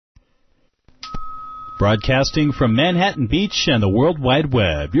Broadcasting from Manhattan Beach and the World Wide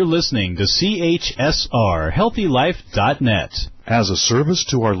Web, you're listening to CHSR, HealthyLife.net. As a service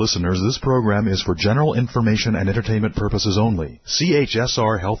to our listeners, this program is for general information and entertainment purposes only.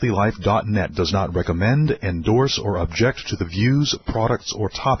 CHSR, HealthyLife.net does not recommend, endorse, or object to the views, products, or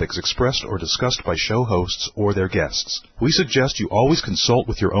topics expressed or discussed by show hosts or their guests. We suggest you always consult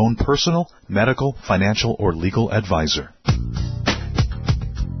with your own personal, medical, financial, or legal advisor.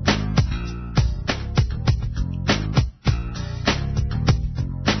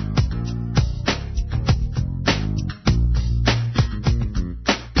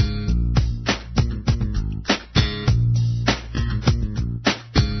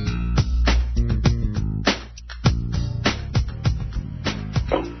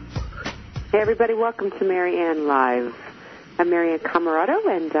 Everybody, welcome to Marianne Live. I'm Marianne Camarado,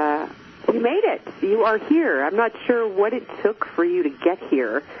 and you made it. You are here. I'm not sure what it took for you to get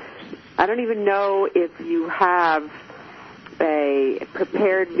here. I don't even know if you have a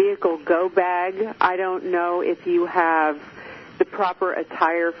prepared vehicle go bag. I don't know if you have the proper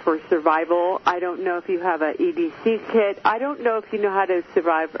attire for survival. I don't know if you have an EDC kit. I don't know if you know how to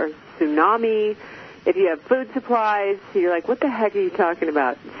survive a tsunami. If you have food supplies, you're like, what the heck are you talking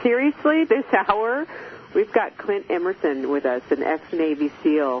about? Seriously, this hour? We've got Clint Emerson with us, an ex-Navy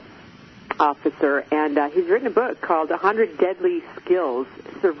SEAL officer, and he's written a book called 100 Deadly Skills,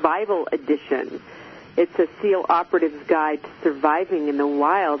 Survival Edition. It's a SEAL operative's guide to surviving in the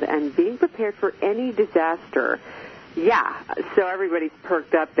wild and being prepared for any disaster. Yeah, so everybody's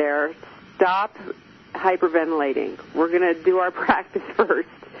perked up there. Stop hyperventilating. We're going to do our practice first.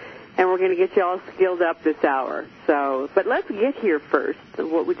 And we're going to get you all skilled up this hour. But let's get here first.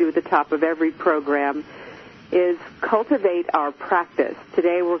 What we do at the top of every program is cultivate our practice.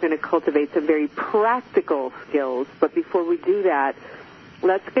 Today we're going to cultivate some very practical skills. But before we do that,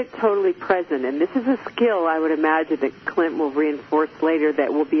 let's get totally present. And this is a skill I would imagine that Clint will reinforce later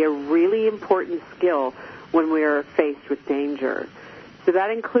that will be a really important skill when we are faced with danger. So that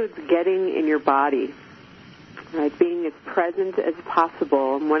includes getting in your body. Right, being as present as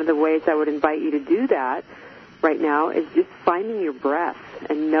possible. And one of the ways I would invite you to do that right now is just finding your breath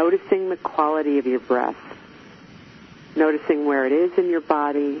and noticing the quality of your breath. Noticing where it is in your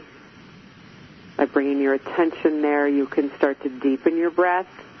body. By bringing your attention there, you can start to deepen your breath,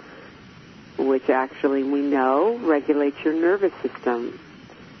 which actually we know regulates your nervous system.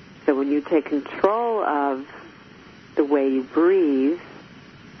 So when you take control of the way you breathe,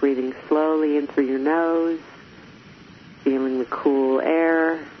 breathing slowly in through your nose, feeling the cool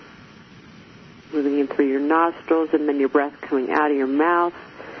air, moving in through your nostrils, and then your breath coming out of your mouth,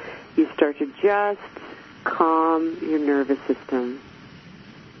 you start to just calm your nervous system.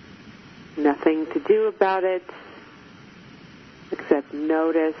 Nothing to do about it except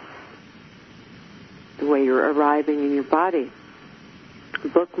notice the way you're arriving in your body.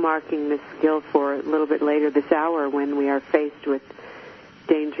 Bookmarking this skill for a little bit later this hour when we are faced with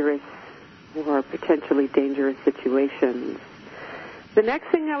dangerous or potentially dangerous situations. The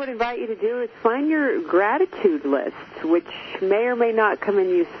next thing I would invite you to do is find your gratitude list, which may or may not come in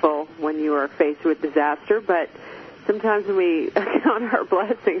useful when you are faced with disaster, but sometimes when we count our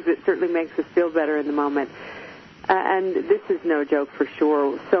blessings, it certainly makes us feel better in the moment. And this is no joke for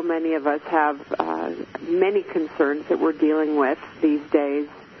sure. So many of us have many concerns that we're dealing with these days.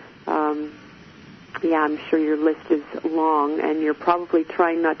 Yeah, I'm sure your list is long, and you're probably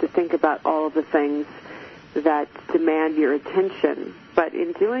trying not to think about all of the things that demand your attention. But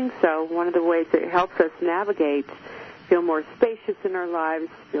in doing so, one of the ways that it helps us navigate, feel more spacious in our lives,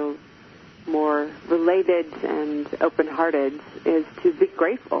 feel more related and open-hearted, is to be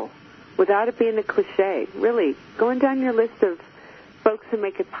grateful without it being a cliche. Really, going down your list of folks who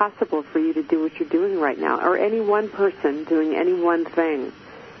make it possible for you to do what you're doing right now, or any one person doing any one thing.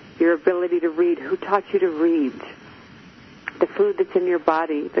 Your ability to read, who taught you to read, the food that's in your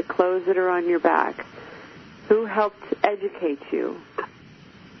body, the clothes that are on your back, who helped educate you.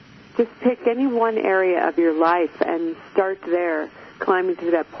 Just pick any one area of your life and start there, climbing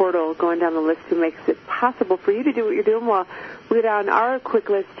through that portal, going down the list who makes it possible for you to do what you're doing. While we go down our quick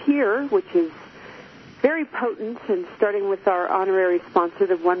list here, which is very potent, and starting with our honorary sponsor,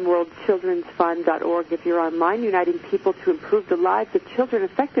 the OneWorldChildren'sFund.org. If you're online, uniting people to improve the lives of children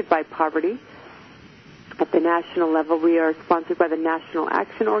affected by poverty. At the national level, we are sponsored by the National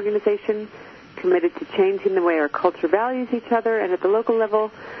Action Organization, committed to changing the way our culture values each other. And at the local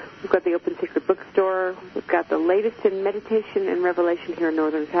level, we've got the Open Secret Bookstore. We've got the latest in meditation and revelation here in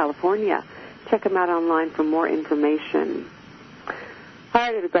Northern California. Check them out online for more information. All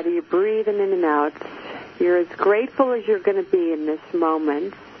right, everybody, you're breathing in and out. You're as grateful as you're going to be in this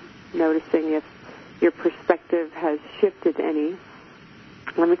moment, noticing if your perspective has shifted any.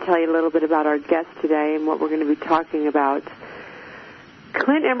 Let me tell you a little bit about our guest today and what we're going to be talking about.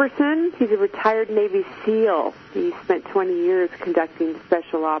 Clint Emerson, he's a retired Navy SEAL. He spent 20 years conducting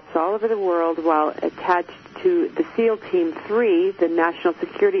special ops all over the world while attached to the SEAL Team 3, the National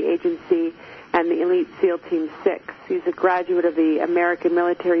Security Agency, and the Elite SEAL Team 6. He's a graduate of the American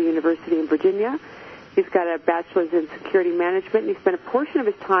Military University in Virginia. He's got a bachelor's in security management, and he spent a portion of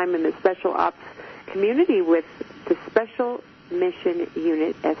his time in the special ops community with the Special Mission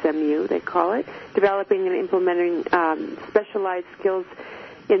Unit, SMU, they call it, developing and implementing specialized skills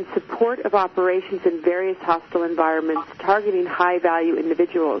in support of operations in various hostile environments, targeting high-value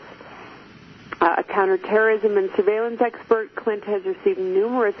individuals. A counterterrorism and surveillance expert, Clint has received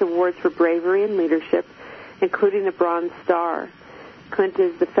numerous awards for bravery and leadership, including the Bronze Star. Clint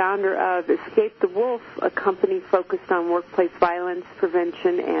is the founder of Escape the Wolf, a company focused on workplace violence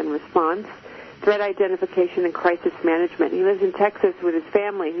prevention and response, threat identification, and crisis management. He lives in Texas with his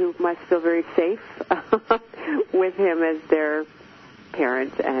family, who must feel very safe with him as their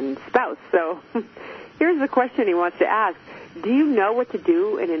parent and spouse. So here's the question he wants to ask. Do you know what to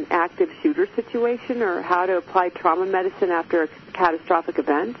do in an active shooter situation, or how to apply trauma medicine after a catastrophic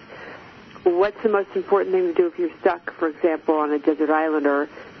event? What's the most important thing to do if you're stuck, for example, on a desert island or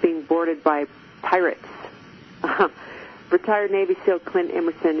being boarded by pirates? Retired Navy SEAL Clint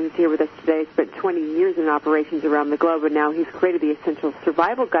Emerson, who's here with us today, spent 20 years in operations around the globe, and now he's created the Essential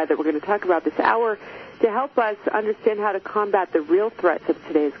Survival Guide that we're going to talk about this hour to help us understand how to combat the real threats of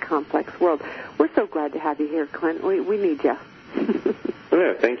today's complex world. We're so glad to have you here, Clint. We need you.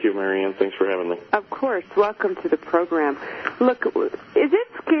 Yeah, thank you, Marianne. Thanks for having me. Of course. Welcome to the program. Look, is it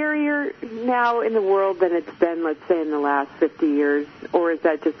scarier now in the world than it's been, let's say, in the last 50 years, or is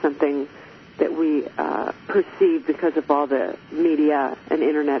that just something that we perceive because of all the media and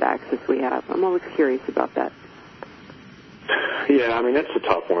Internet access we have? I'm always curious about that. Yeah, I mean, that's a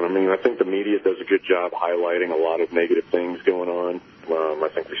tough one. I mean, I think the media does a good job highlighting a lot of negative things going on. I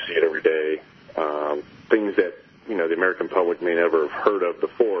think we see it every day. Things that, you know, the American public may never have heard of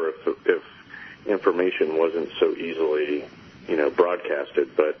before if information wasn't so easily, you know,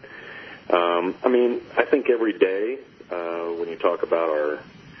 broadcasted. But, I mean, I think every day when you talk about our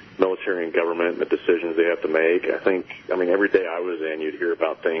military and government and the decisions they have to make, I mean, every day I was in, you'd hear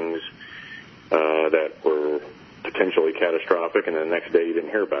about things that were potentially catastrophic, and the next day you didn't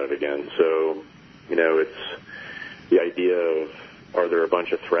hear about it again. So, you know, it's the idea of, are there a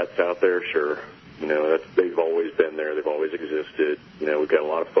bunch of threats out there? Sure. You know, they've always been there. They've always existed. You know, we've got a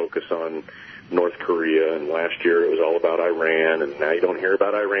lot of focus on North Korea, and last year it was all about Iran, and now you don't hear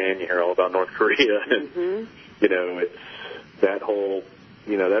about Iran, you hear all about North Korea. And, you know, it's that whole,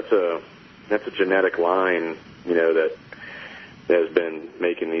 you know, that's a genetic line, you know, that has been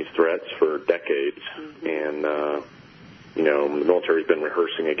making these threats for decades, and, you know, the military's been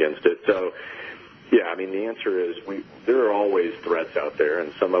rehearsing against it. So, yeah, I mean, the answer is there are always threats out there,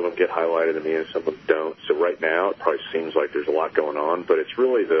 and some of them get highlighted in the end, some of them don't. So right now it probably seems like there's a lot going on, but it's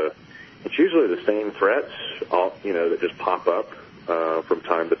really it's usually the same threats, you know, that just pop up from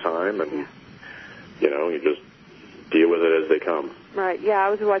time to time, and, you know, you just deal with it as they come. Right, yeah, I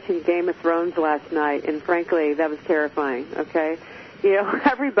was watching Game of Thrones last night, and frankly, that was terrifying, okay? You know,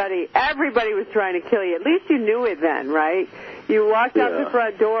 everybody was trying to kill you. At least you knew it then, right? You walked out the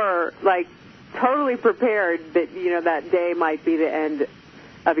front door, like, totally prepared that, you know, that day might be the end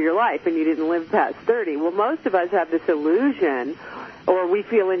of your life, and you didn't live past 30. Well, most of us have this illusion, or we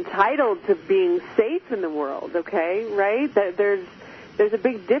feel entitled to being safe in the world, okay, right? There's a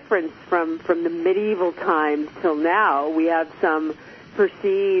big difference from the medieval times till now. We have some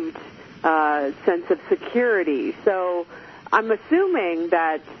perceived sense of security. So I'm assuming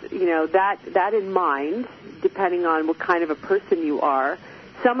that, you know, that in mind, depending on what kind of a person you are,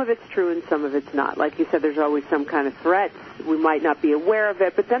 some of it's true and some of it's not. Like you said, there's always some kind of threats. We might not be aware of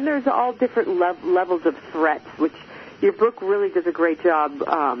it, but then there's all different levels of threats, which your book really does a great job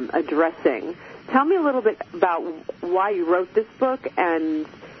addressing. Tell me a little bit about why you wrote this book and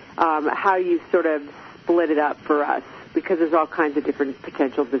how you sort of split it up for us, because there's all kinds of different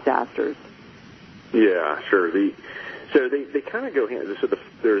potential disasters. Yeah, sure. So they kind of go hand. So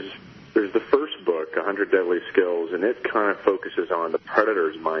there's the first book, 100 Deadly Skills, and it kind of focuses on the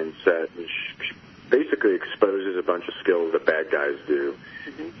predator's mindset and basically exposes a bunch of skills that bad guys do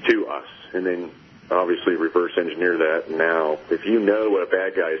to us, and then obviously reverse engineer that. Now, if you know what a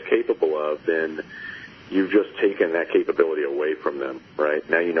bad guy is capable of, then you've just taken that capability away from them, right?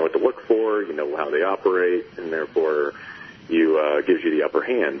 Now you know what to look for, you know how they operate, and therefore gives you the upper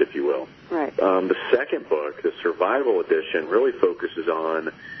hand, if you will. Right. The second book, the Survival Edition, really focuses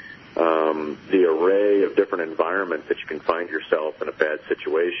on the array of different environments that you can find yourself in a bad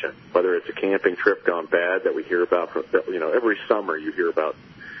situation, whether it's a camping trip gone bad that we hear about, every summer you hear about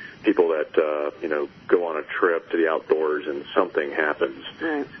people that, go on a trip to the outdoors and something happens.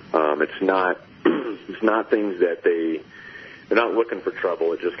 Right. It's not things that they're not looking for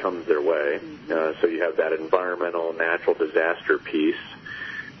trouble. It just comes their way. So you have that environmental, natural disaster piece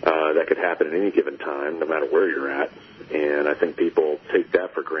that could happen at any given time, no matter where you're at. And I think people take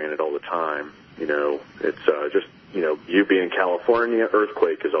that for granted all the time. It's just, you being in California,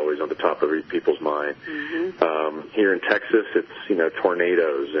 earthquake is always on the top of people's mind. Here in Texas, it's,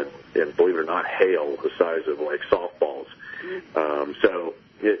 tornadoes and believe it or not, hail the size of like softballs. So,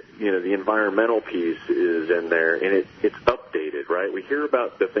 the environmental piece is in there, and it's updated, right? We hear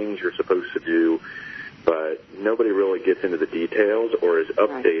about the things you're supposed to do, but nobody really gets into the details or has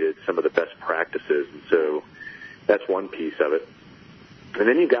updated some of the best practices. And so that's one piece of it. And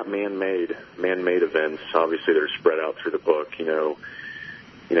then you've got man-made events. Obviously, they're spread out through the book.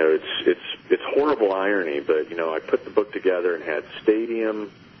 It's horrible irony, but I put the book together and had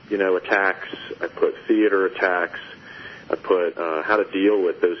stadium, attacks. I put theater attacks. I put how to deal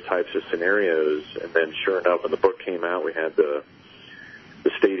with those types of scenarios. And then, sure enough, when the book came out, we had the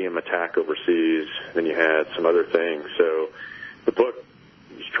stadium attack overseas. Then you had some other things. So the book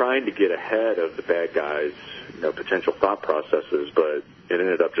is trying to get ahead of the bad guys' potential thought processes, but it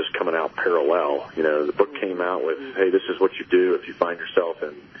ended up just coming out parallel. The book came out with, hey, this is what you do if you find yourself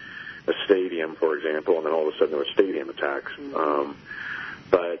in a stadium, for example, and then all of a sudden there were stadium attacks.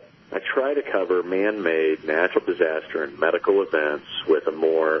 But I try to cover man-made, natural disaster, and medical events with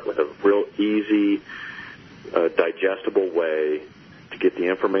a real easy, digestible way to get the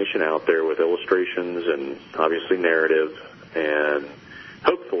information out there with illustrations and obviously narrative. And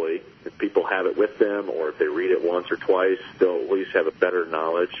hopefully, if people have it with them or if they read it once or twice, they'll at least have a better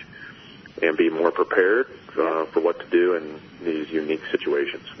knowledge and be more prepared for what to do in these unique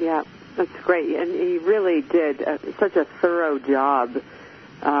situations. Yeah, that's great. And he really did such a thorough job,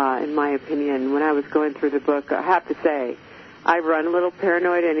 in my opinion. When I was going through the book, I have to say, I run a little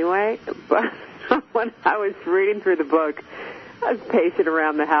paranoid anyway, but when I was reading through the book, I was pacing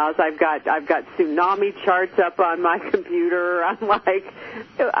around the house. I've got tsunami charts up on my computer. I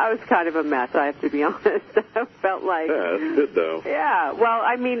was kind of a mess, I have to be honest. I felt like... Yeah, that's good, though. Yeah, well,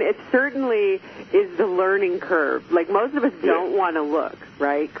 I mean, it certainly is the learning curve. Like, most of us don't want to look,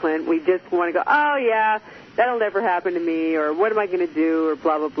 right, Clint? We just want to go, oh, yeah, that'll never happen to me, or what am I going to do, or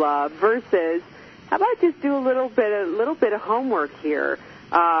blah, blah, blah, versus, how about just do a little bit of homework here?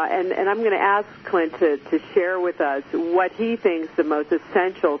 And I'm going to ask Clint to share with us what he thinks the most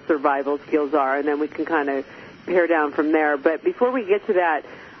essential survival skills are, and then we can kind of pare down from there. But before we get to that,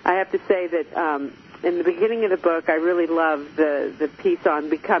 I have to say that in the beginning of the book, I really love the piece on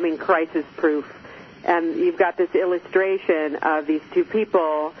becoming crisis-proof. And you've got this illustration of these two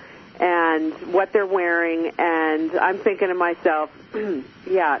people and what they're wearing, and I'm thinking to myself,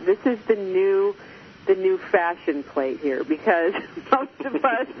 yeah, this is the new fashion plate here, because most of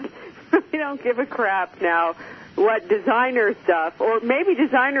us, we don't give a crap now what designer stuff, or maybe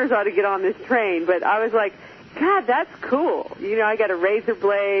designers ought to get on this train, but I was like, God, that's cool. I got a razor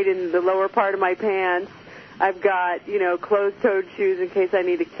blade in the lower part of my pants. I've got, closed-toed shoes in case I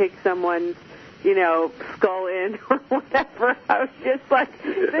need to kick someone's, skull in or whatever. I was just like,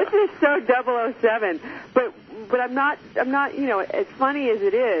 this is so 007. But I'm not, as funny as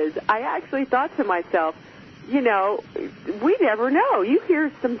it is, I actually thought to myself, we never know. You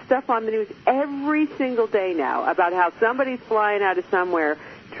hear some stuff on the news every single day now about how somebody's flying out of somewhere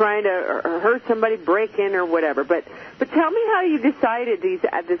trying to hurt somebody, break in or whatever. But tell me how you decided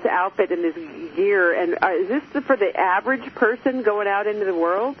this outfit and this gear, and is this for the average person going out into the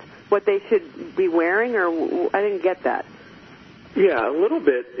world, what they should be wearing, or I didn't get that. Yeah, a little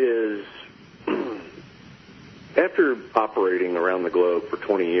bit is... After operating around the globe for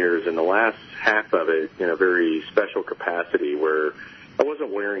 20 years, and the last half of it in a very special capacity where I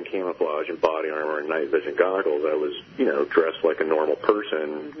wasn't wearing camouflage and body armor and night vision goggles, I was, dressed like a normal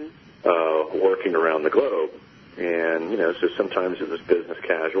person, working around the globe. And, so sometimes it was business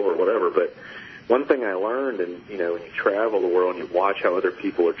casual or whatever. But one thing I learned, and, when you travel the world and you watch how other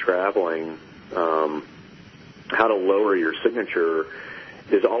people are traveling, how to lower your signature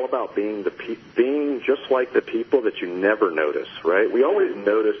is all about being just like the people that you never notice, right? We always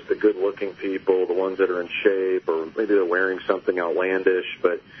notice the good-looking people, the ones that are in shape, or maybe they're wearing something outlandish,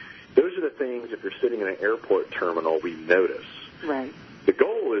 but those are the things, if you're sitting in an airport terminal, we notice. Right. The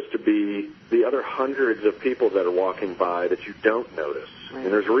goal is to be the other hundreds of people that are walking by that you don't notice. Right.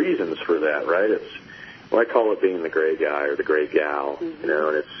 And there's reasons for that, right? I call it being the gray guy or the gray gal, and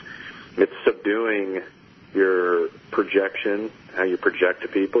it's It's subduing your projection, how you project to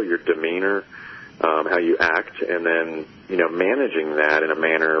people, your demeanor, how you act, and then, managing that in a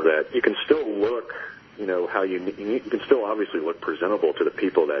manner that you can still look, how you can still obviously look presentable to the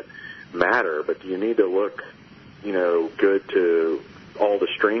people that matter, but you need to look, good to all the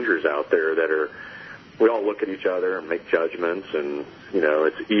strangers out there we all look at each other and make judgments, and,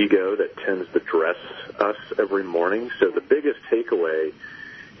 it's ego that tends to dress us every morning. So the biggest takeaway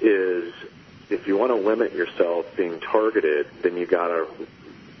is, if you want to limit yourself being targeted, then you got to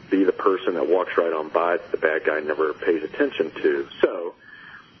be the person that walks right on by that the bad guy never pays attention to. So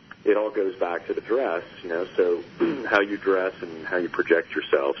it all goes back to the dress, so how you dress and how you project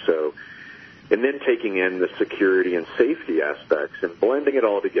yourself. So, and then taking in the security and safety aspects and blending it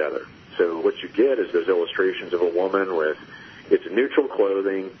all together. So what you get is those illustrations of a woman with, it's neutral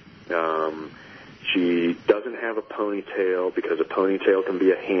clothing. She doesn't have a ponytail because a ponytail can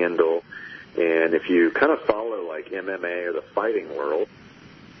be a handle. And if you kind of follow like MMA or the fighting world,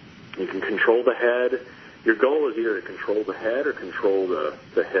 you can control the head. Your goal is either to control the head or control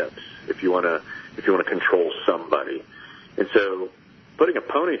the hips if you want to control somebody. And so putting a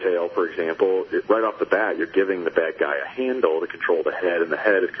ponytail, for example, right off the bat, you're giving the bad guy a handle to control the head, and the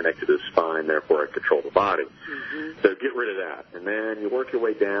head is connected to the spine, therefore it controls the body. Mm-hmm. So get rid of that. And then you work your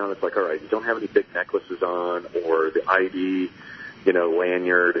way down. It's like, all right, you don't have any big necklaces on, or the ID,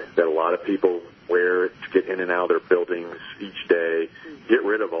 lanyard that a lot of people wear to get in and out of their buildings each day. Get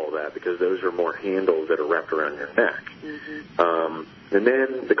rid of all that, because those are more handles that are wrapped around your neck. Mm-hmm. And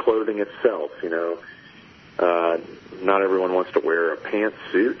then the clothing itself, not everyone wants to wear a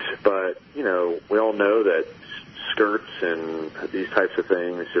pantsuit, but, we all know that skirts and these types of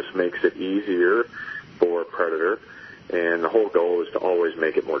things just makes it easier for a predator, and the whole goal is to always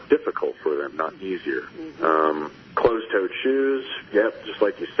make it more difficult for them, not easier. Mm-hmm. Closed-toed shoes, yep, just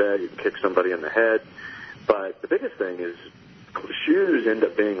like you said, you can kick somebody in the head, but the biggest thing is shoes end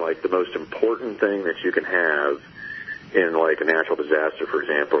up being like the most important thing that you can have in like a natural disaster, for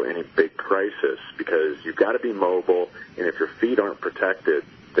example, or any big crisis, because you've got to be mobile, and if your feet aren't protected,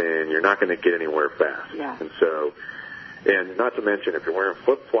 then you're not going to get anywhere fast. Yeah. And so, and not to mention, if you're wearing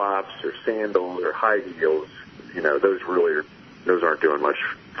flip-flops or sandals or high heels, those aren't doing much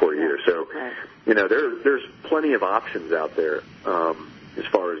for you either. So, there's plenty of options out there as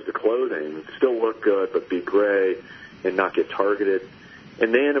far as the clothing. Still look good, but be gray and not get targeted.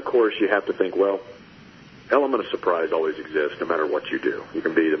 And then, of course, you have to think, well, element of surprise always exists no matter what you do. You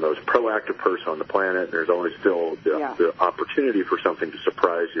can be the most proactive person on the planet. There's always still the opportunity for something to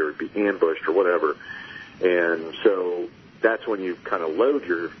surprise you or be ambushed or whatever. And so that's when you kind of load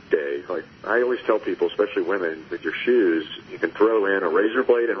your day. Like I always tell people, especially women, with your shoes, you can throw in a razor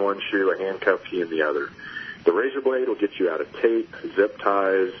blade in one shoe, a handcuff key in the other. The razor blade will get you out of tape, zip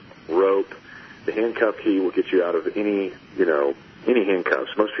ties, rope. The handcuff key will get you out of any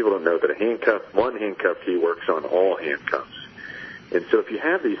handcuffs. Most people don't know that one handcuff key works on all handcuffs. And so if you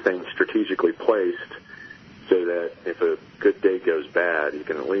have these things strategically placed so that if a good day goes bad, you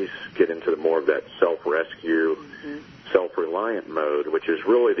can at least get into more of that self-rescue, self-reliant mode, which is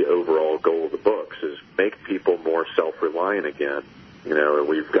really the overall goal of the books, is make people more self-reliant again.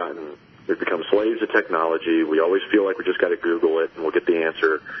 We've become slaves of technology. We always feel like we just got to Google it and we'll get the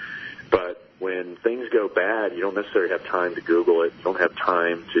answer. But when things go bad, you don't necessarily have time to Google it. You don't have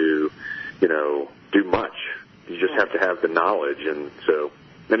time to, do much. You just have to have the knowledge. And so,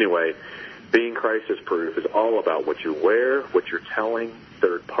 anyway, being crisis-proof is all about what you wear, what you're telling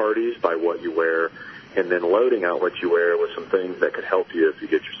third parties by what you wear, and then loading out what you wear with some things that could help you if you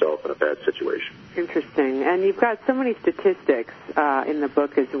get yourself in a bad situation. Interesting. And you've got so many statistics in the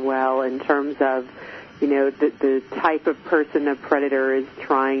book as well in terms of, the type of person a predator is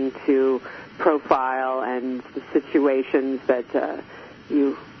trying to profile and the situations that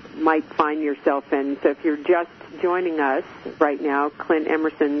you might find yourself in. So if you're just joining us right now, Clint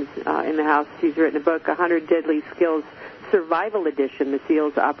Emerson's in the house. He's written a book, 100 Deadly Skills Survival Edition, the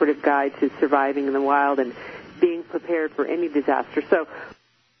SEAL's Operative Guide to Surviving in the Wild and Being Prepared for Any Disaster. So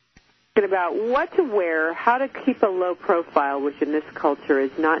about what to wear, how to keep a low profile, which in this culture is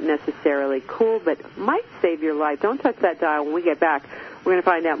not necessarily cool, but might save your life. Don't touch that dial. When we get back, we're going to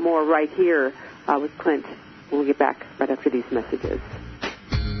find out more right here with Clint when we get back right after these messages.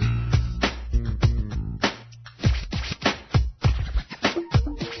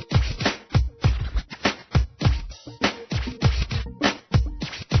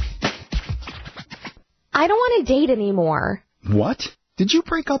 I don't want to date anymore. What? Did you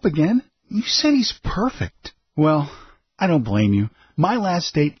break up again? You said he's perfect. Well, I don't blame you. My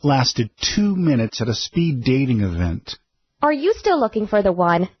last date lasted 2 minutes at a speed dating event. Are you still looking for the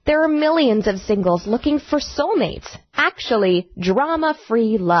one? There are millions of singles looking for soulmates. Actually,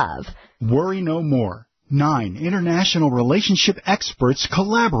 drama-free love. Worry no more. 9 international relationship experts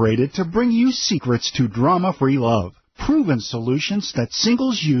collaborated to bring you secrets to drama-free love. Proven solutions that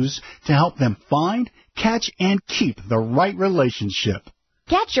singles use to help them find, catch, and keep the right relationship.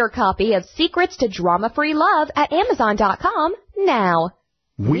 Get your copy of Secrets to Drama-Free Love at Amazon.com now.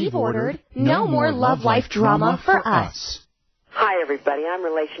 We've ordered No More Love Life Drama for Us. Hi, everybody. I'm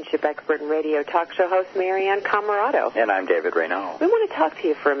relationship expert and radio talk show host Marianne Camarado. And I'm David Raynaud. We want to talk to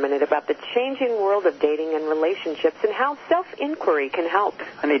you for a minute about the changing world of dating and relationships and how self-inquiry can help.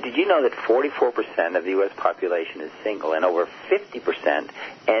 Honey, did you know that 44% of the U.S. population is single and over 50%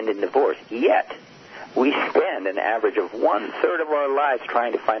 end in divorce? Yet, we spend an average of 1/3 of our lives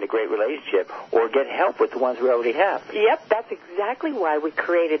trying to find a great relationship or get help with the ones we already have. Yep, that's exactly why we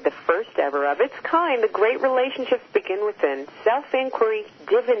created the first ever of its kind, the Great Relationships Begin Within Self-Inquiry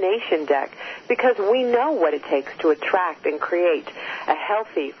Divination Deck, because we know what it takes to attract and create a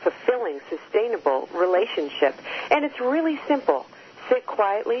healthy, fulfilling, sustainable relationship. And it's really simple. Sit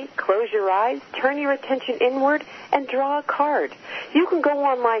quietly, close your eyes, turn your attention inward, and draw a card. You can go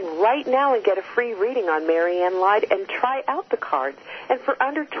online right now and get a free reading on Marianne Live and try out the cards. And for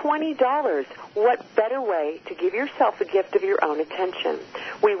under $20, what better way to give yourself a gift of your own attention?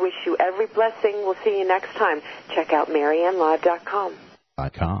 We wish you every blessing. We'll see you next time. Check out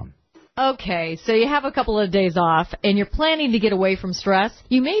MarianneLive.com. Okay, so you have a couple of days off, and you're planning to get away from stress.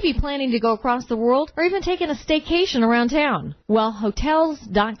 You may be planning to go across the world or even taking a staycation around town. Well,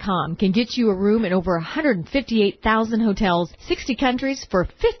 Hotels.com can get you a room in over 158,000 hotels, 60 countries for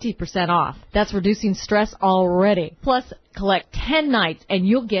 50% off. That's reducing stress already. Plus, collect 10 nights, and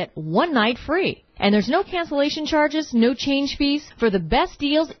you'll get 1 night free. And there's no cancellation charges, no change fees. For the best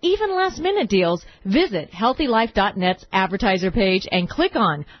deals, even last-minute deals, visit HealthyLife.net's advertiser page and click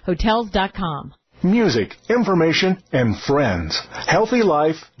on Hotels.com. Music, information, and friends.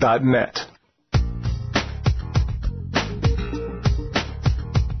 HealthyLife.net.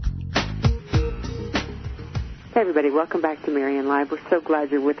 Hey, everybody. Welcome back to Marianne Live. We're so glad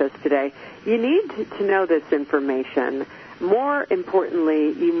you're with us today. You need to know this information. More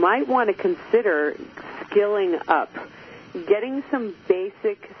importantly, you might want to consider skilling up, getting some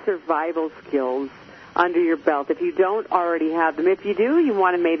basic survival skills under your belt if you don't already have them. If you do, you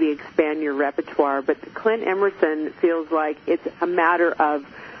want to maybe expand your repertoire. But Clint Emerson feels like it's a matter of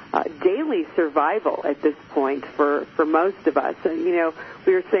daily survival at this point for most of us. And, you know,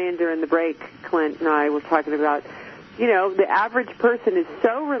 we were saying during the break, Clint and I were talking about, you know, the average person is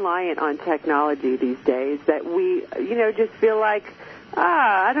so reliant on technology these days that we, you know, just feel like,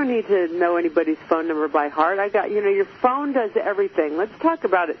 I don't need to know anybody's phone number by heart. I got, you know, your phone does everything. Let's talk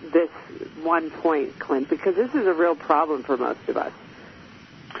about this one point, Clint, because this is a real problem for most of us.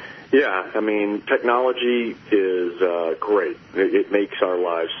 Yeah, I mean, technology is great. It makes our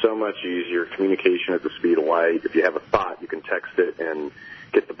lives so much easier. Communication at the speed of light. If you have a thought, you can text it and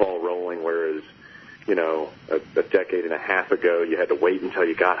get the ball rolling, whereas, you know, a decade and a half ago, you had to wait until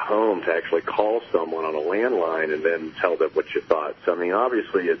you got home to actually call someone on a landline and then tell them what you thought. So, I mean,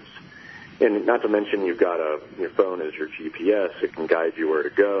 obviously it's, and not to mention you've got your phone as your GPS. It can guide you where to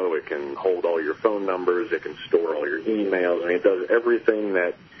go. It can hold all your phone numbers. It can store all your emails. I mean, it does everything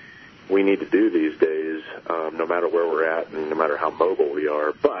that we need to do these days, no matter where we're at and no matter how mobile we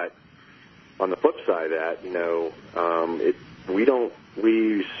are. But on the flip side of that, you know,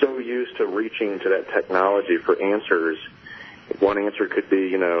 we're so used to reaching to that technology for answers. One answer could be,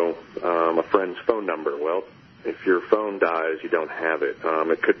 you know, a friend's phone number. Well, if your phone dies, you don't have it.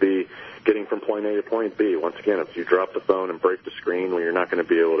 It could be getting from point A to point B. Once again, if you drop the phone and break the screen, well, you're not going to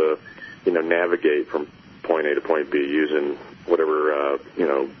be able to, you know, navigate from point A to point B using whatever, you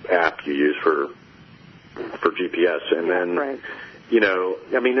know, app you use for GPS. And then, right. You know,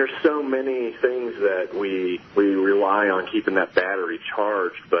 I mean, there's so many things that we rely on keeping that battery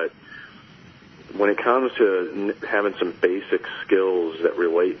charged, but when it comes to having some basic skills that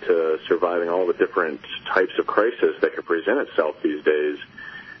relate to surviving all the different types of crisis that could present itself these days,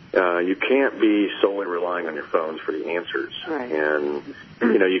 you can't be solely relying on your phones for the answers. Right. And,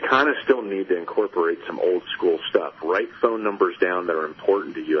 you know, you kind of still need to incorporate some old school stuff. Write phone numbers down that are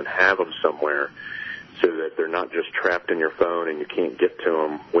important to you and have them somewhere so that they're not just trapped in your phone and you can't get to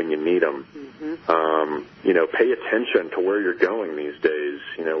them when you need them. Mm-hmm. You know, pay attention to where you're going these days.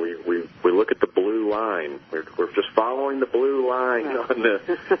 You know, we look at the blue line. We're just following the blue line on the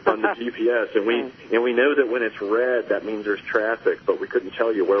GPS, and we know that when it's red, that means there's traffic, but we couldn't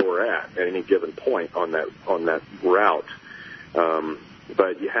tell you where we're at any given point on that route.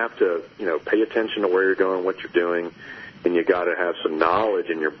 But you have to, you know, pay attention to where you're going, what you're doing. and you got to have some knowledge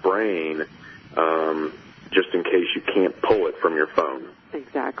in your brain just in case you can't pull it from your phone.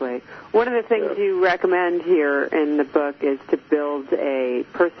 Exactly. One of the things you recommend here in the book is to build a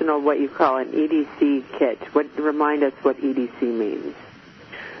personal, what you call an EDC kit. Remind us what EDC means.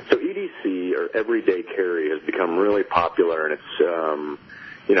 So EDC, or everyday carry, has become really popular, and it's, on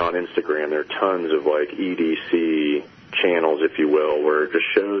Instagram there are tons of like EDC channels, if you will, where it just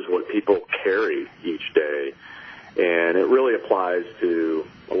shows what people carry each day. And it really applies to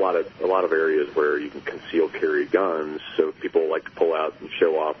a lot of areas where you can conceal carry guns. So people like to pull out and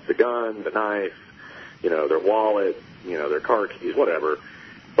show off the gun, the knife, their wallet, their car keys, whatever.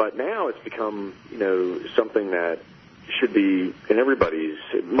 But now it's become, something that should be in everybody's.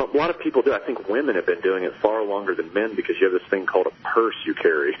 A lot of people do. I think women have been doing it far longer than men because you have this thing called a purse you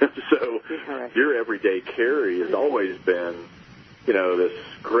carry. So your everyday carry has always been, this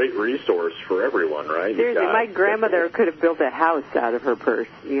great resource for everyone, right? Seriously, my grandmother could have built a house out of her purse.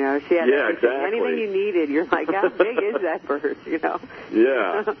 She had exactly. anything you needed. You're like, how big is that purse?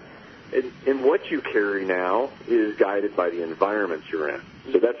 Yeah. And what you carry now is guided by the environments you're in.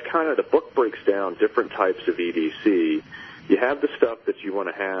 So that's kind of, the book breaks down different types of EDC. You have the stuff that you want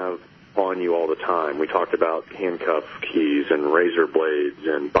to have on you all the time. We talked about handcuff keys and razor blades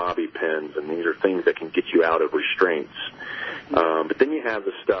and bobby pins, and these are things that can get you out of restraints. But then you have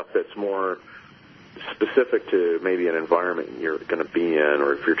the stuff that's more specific to maybe an environment you're going to be in,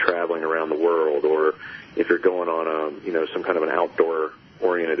 or if you're traveling around the world, or if you're going on some kind of an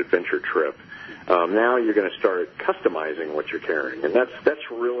outdoor-oriented adventure trip. Now you're going to start customizing what you're carrying, and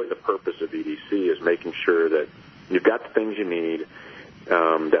that's really the purpose of EDC, is making sure that you've got the things you need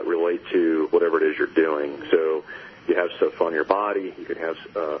that relate to whatever it is you're doing. So you have stuff on your body. You can have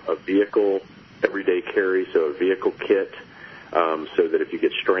a vehicle everyday carry, so a vehicle kit, so that if you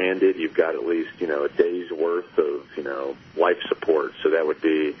get stranded, you've got at least a day's worth of life support. So that would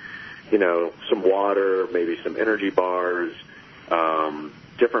be some water, maybe some energy bars,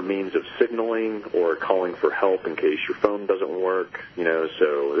 different means of signaling or calling for help in case your phone doesn't work.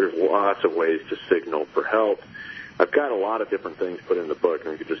 So there's lots of ways to signal for help. I've got a lot of different things put in the book,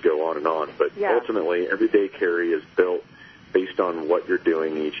 and we could just go on and on. But ultimately, everyday carry is built based on what you're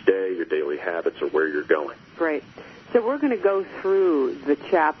doing each day, your daily habits, or where you're going. Great. So we're going to go through the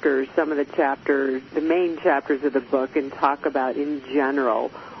chapters, some of the chapters, the main chapters of the book, and talk about, in general,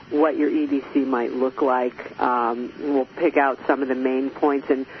 what your EDC might look like. We'll pick out some of the main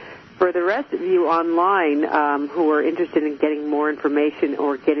points. And for the rest of you online who are interested in getting more information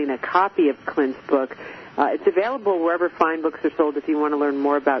or getting a copy of Clint's book, it's available wherever fine books are sold. If you want to learn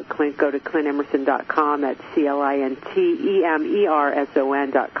more about Clint, go to ClintEmerson.com. That's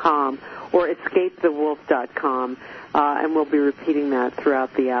ClintEmerson.com, or EscapeTheWolf.com. And we'll be repeating that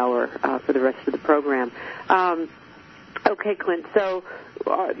throughout the hour for the rest of the program. Okay, Clint, so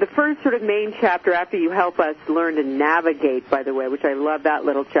the first sort of main chapter, after you help us learn to navigate, by the way, which I love that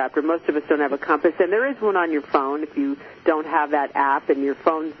little chapter. Most of us don't have a compass, and there is one on your phone if you don't have that app and your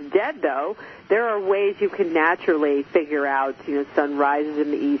phone's dead, though. There are ways you can naturally figure out, sun rises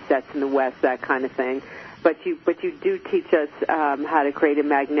in the east, sets in the west, that kind of thing. But you do teach us how to create a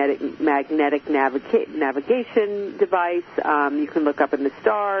magnetic navigation device. You can look up in the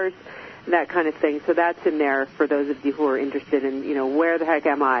stars, that kind of thing. So that's in there for those of you who are interested in, where the heck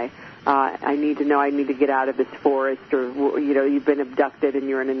am I? I need to know I need to get out of this forest, or, you've been abducted and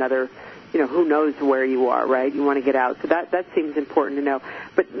you're in another, who knows where you are, right? You want to get out. So that seems important to know.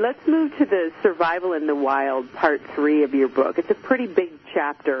 But let's move to the Survival in the Wild, Part 3 of your book. It's a pretty big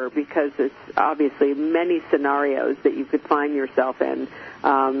chapter because it's obviously many scenarios that you could find yourself in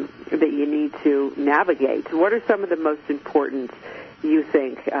that you need to navigate. What are some of the most important, you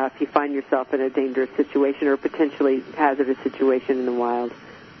think, if you find yourself in a dangerous situation or a potentially hazardous situation in the wild?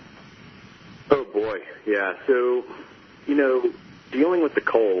 Oh, boy, yeah. So, dealing with the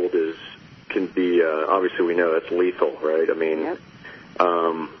cold can be, obviously we know that's lethal, right? I mean, yep.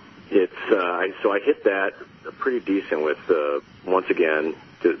 So I hit that pretty decent with, once again,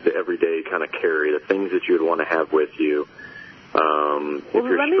 the everyday kind of carry, the things that you would want to have with you. If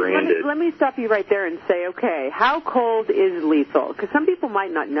you're stranded. Let me stop you right there and say, okay, how cold is lethal? Because some people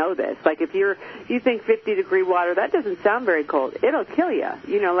might not know this. Like if you think 50-degree water, that doesn't sound very cold. It'll kill you.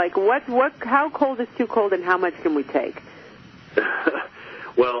 How cold is too cold, and how much can we take?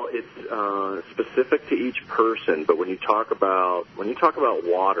 Well, it's specific to each person. But when you talk about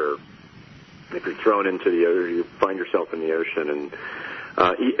water, if you're thrown into the ocean, you find yourself in the ocean, and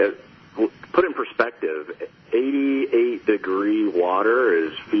put in perspective, 88-degree water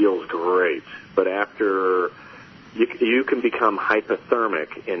feels great, but after you can become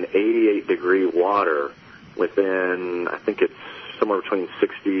hypothermic in 88-degree water within, I think it's somewhere between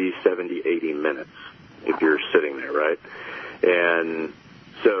 60, 70, 80 minutes if you're sitting there, right? And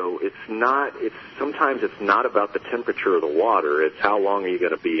so sometimes it's not about the temperature of the water, it's how long are you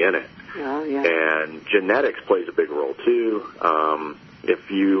going to be in it. Oh, yeah. And genetics plays a big role too. If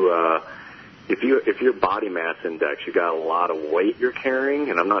your body mass index, you got a lot of weight you're carrying,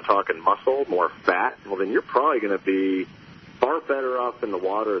 and I'm not talking muscle, more fat, well then you're probably going to be far better off in the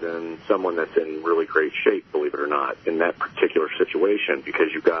water than someone that's in really great shape, believe it or not, in that particular situation,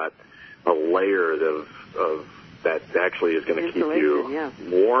 because you've got a layer of that actually is going to keep you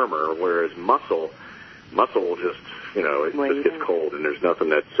warmer, whereas muscle will just, it just gets cold, and there's nothing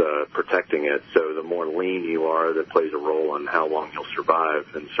that's protecting it. So the more lean you are, that plays a role on how long you'll survive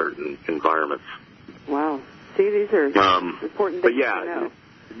in certain environments. Wow. See, these are important things to know.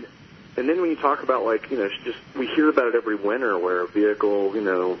 And then when you talk about, we hear about it every winter where a vehicle,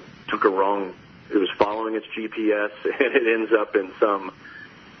 took a wrong, it was following its GPS, and it ends up in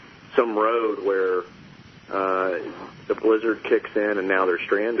some road where the blizzard kicks in and now they're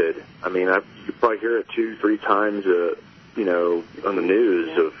stranded. I mean, you probably hear it 2-3 times, on the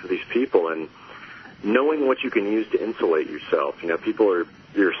news of these people, and knowing what you can use to insulate yourself.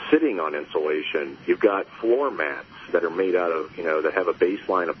 You're sitting on insulation. You've got floor mats that are made out of, that have a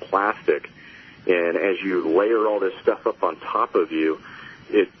baseline of plastic, and as you layer all this stuff up on top of you,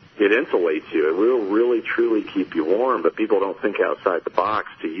 it insulates you. It will really, truly keep you warm, but people don't think outside the box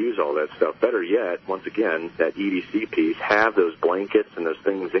to use all that stuff. Better yet, once again, that EDC piece, have those blankets and those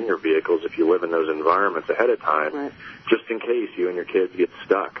things in your vehicles if you live in those environments ahead of time, just in case you and your kids get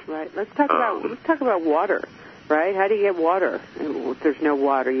stuck. Right. Let's talk about water, right? How do you get water? If there's no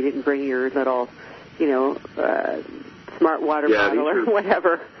water, you didn't bring your little, smart water bottle or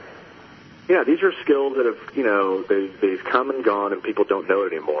whatever. Yeah, these are skills that have, they've come and gone, and people don't know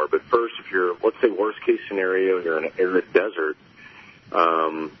it anymore. But first, if you're, let's say, worst case scenario, you're in the desert,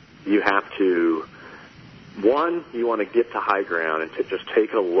 you have to, you want to get to high ground and to just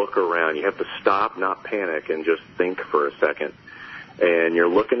take a look around. You have to stop, not panic, and just think for a second. And you're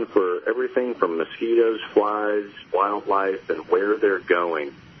looking for everything from mosquitoes, flies, wildlife, and where they're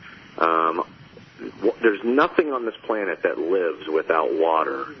going. There's nothing on this planet that lives without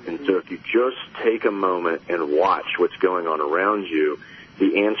water. And so if you just take a moment and watch what's going on around you,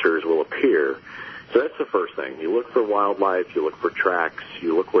 the answers will appear. So that's the first thing. You look for wildlife, you look for tracks,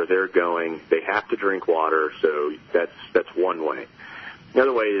 you look where they're going. They have to drink water, so that's one way. The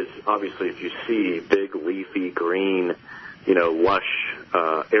other way is, obviously, if you see big, leafy, green, lush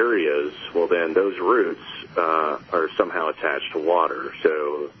areas, well, then those roots are somehow attached to water,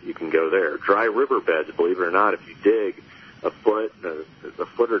 so you can go there. Dry riverbeds, believe it or not, if you dig a foot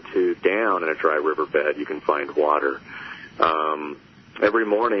or two down in a dry riverbed, you can find water. Every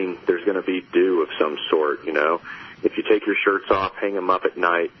morning there's going to be dew of some sort, If you take your shirts off, hang them up at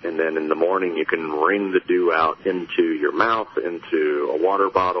night, and then in the morning you can wring the dew out into your mouth, into a water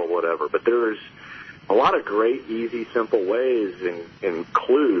bottle, whatever. But there's a lot of great, easy, simple ways and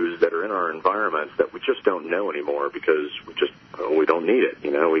clues that are in our environments that we just don't know anymore because we don't need it.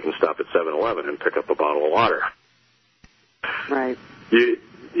 We can stop at 7-Eleven and pick up a bottle of water. Right.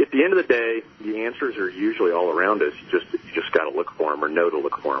 At the end of the day, the answers are usually all around us. You just got to look for them or know to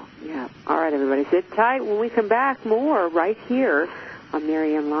look for them. Yeah. All right, everybody, sit tight. When we come back, more right here on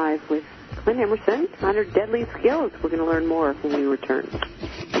Marianne Live with Clint Emerson, 100 Deadly Skills. We're going to learn more when we return.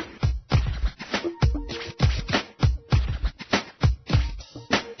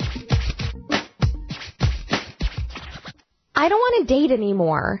 I don't want to date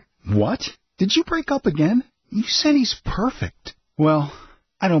anymore. What? Did you break up again? You said he's perfect. Well,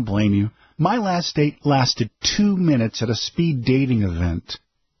 I don't blame you. My last date lasted 2 minutes at a speed dating event.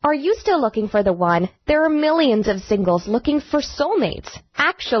 Are you still looking for the one? There are millions of singles looking for soulmates.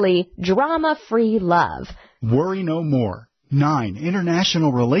 Actually, drama-free love. Worry no more. 9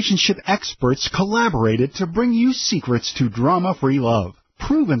 international relationship experts collaborated to bring you secrets to drama-free love.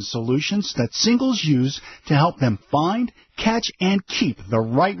 Proven solutions that singles use to help them find, catch, and keep the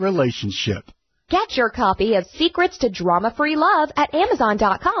right relationship. Get your copy of Secrets to Drama-Free Love at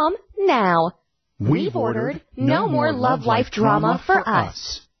Amazon.com now. We've ordered No More Love Life Drama for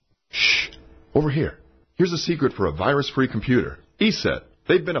us. Shh. Over here. Here's a secret for a virus-free computer. ESET.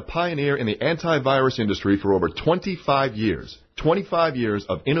 They've been a pioneer in the antivirus industry for over 25 years. 25 years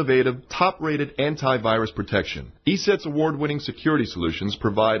of innovative, top-rated antivirus protection. ESET's award-winning security solutions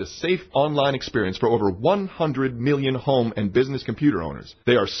provide a safe online experience for over 100 million home and business computer owners.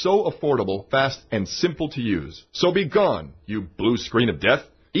 They are so affordable, fast, and simple to use. So be gone, you blue screen of death.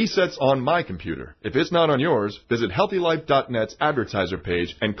 ESET's on my computer. If it's not on yours, visit HealthyLife.net's advertiser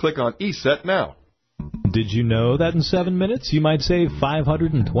page and click on ESET now. Did you know that in 7 minutes you might save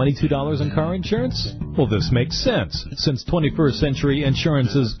 $522 in car insurance? Well, this makes sense, since 21st Century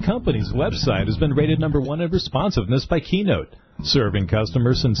Insurance's company's website has been rated #1 in responsiveness by Keynote. Serving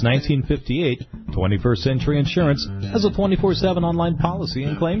customers since 1958, 21st Century Insurance has a 24/7 online policy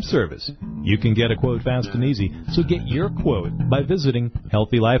and claim service. You can get a quote fast and easy, so get your quote by visiting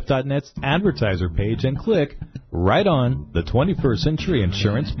HealthyLife.net's advertiser page and click right on the 21st Century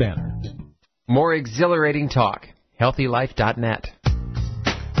Insurance banner. More exhilarating talk. HealthyLife.net.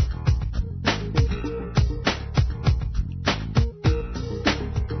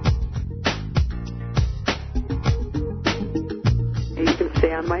 You can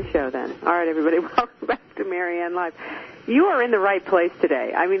stay on my show then. All right, everybody, welcome back to Marianne Live. You are in the right place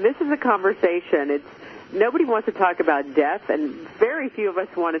today. I mean, this is a conversation. Nobody wants to talk about death, and very few of us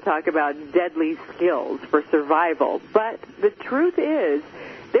want to talk about deadly skills for survival. But the truth is,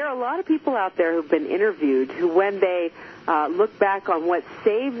 there are a lot of people out there who've been interviewed who, when they look back on what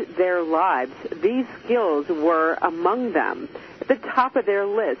saved their lives, these skills were among them, at the top of their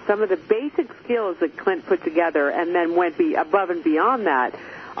list. Some of the basic skills that Clint put together and then went above and beyond that.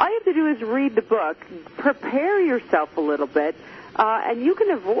 All you have to do is read the book, prepare yourself a little bit, and you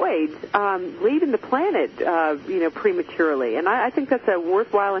can avoid leaving the planet, prematurely. And I think that's a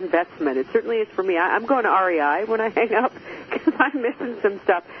worthwhile investment. It certainly is for me. I'm going to REI when I hang up because I'm missing some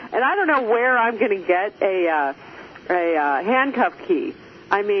stuff, and I don't know where I'm going to get a handcuff key.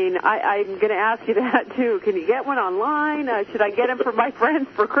 I mean, I'm going to ask you that, too. Can you get one online? Should I get them for my friends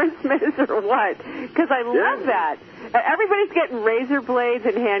for Christmas or what? Because I love that. Everybody's getting razor blades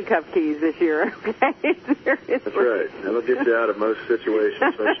and handcuff keys this year, okay? Seriously. That's right. That'll get you out of most situations,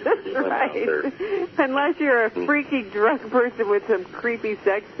 especially That's right. out there. Unless you're a freaky drunk person with some creepy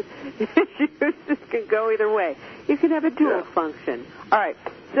sex issues, it can go either way. You can have a dual function. All right.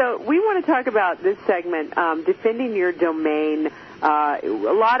 So we want to talk about this segment, defending your domain. A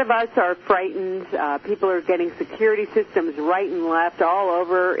lot of us are frightened. People are getting security systems right and left all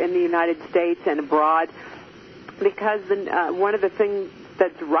over in the United States and abroad because one of the things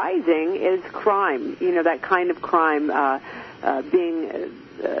that's rising is crime, that kind of crime, being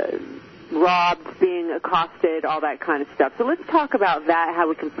robbed, being accosted, all that kind of stuff. So let's talk about that, how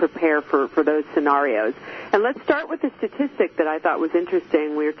we can prepare for those scenarios. And let's start with the statistic that I thought was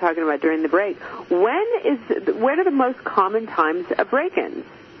interesting we were talking about during the break. When are the most common times of break-ins?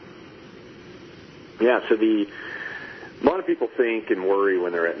 Yeah, so a lot of people think and worry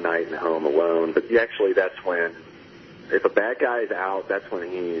when they're at night and home alone, but actually that's when, if a bad guy's out, that's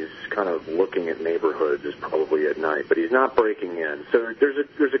when he's kind of looking at neighborhoods, is probably at night, but he's not breaking in. So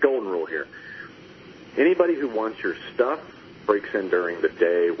there's a golden rule here. Anybody who wants your stuff breaks in during the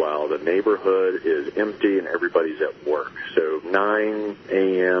day while the neighborhood is empty and everybody's at work. So 9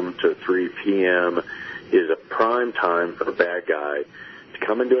 a.m. to 3 p.m. is a prime time for a bad guy to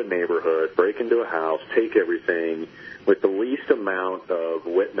come into a neighborhood, break into a house, take everything, with the least amount of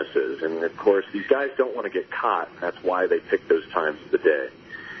witnesses. And, of course, these guys don't want to get caught. That's why they pick those times of the day.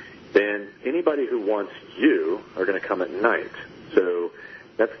 Then anybody who wants you are going to come at night. So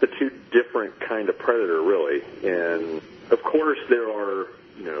that's the two different kind of predator, really. And, of course,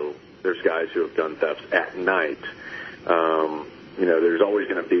 there's guys who have done thefts at night. There's always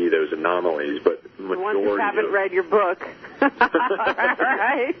going to be those anomalies, but majority the ones who haven't read your book.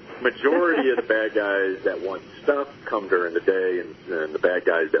 Right? Majority of the bad guys that want stuff come during the day, and the bad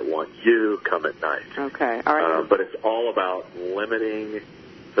guys that want you come at night. Okay, all right. But it's all about limiting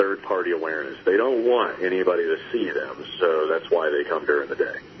third-party awareness. They don't want anybody to see them, so that's why they come during the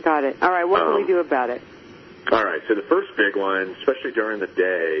day. Got it. All right, what can we do about it? All right, so the first big one, especially during the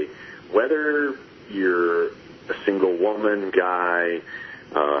day, whether you're a single woman, guy,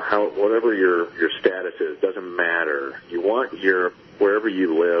 whatever your status is, doesn't matter. You want wherever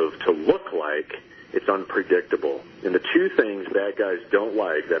you live to look like it's unpredictable. And the two things bad guys don't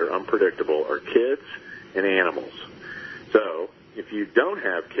like that are unpredictable are kids and animals. So if you don't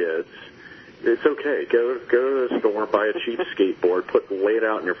have kids, it's okay. Go to the store, buy a cheap skateboard, lay it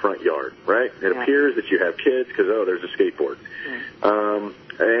out in your front yard, right? It appears that you have kids because, there's a skateboard.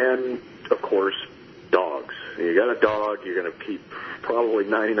 And, of course, dogs. You got a dog, you're going to keep probably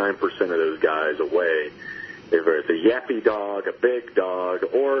 99% of those guys away. If it's a yappy dog, a big dog,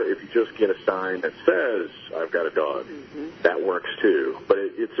 or if you just get a sign that says, I've got a dog, that works too. But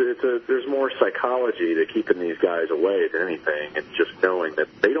there's more psychology to keeping these guys away than anything, and just knowing that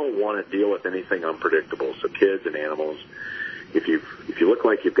they don't want to deal with anything unpredictable. So kids and animals, if you look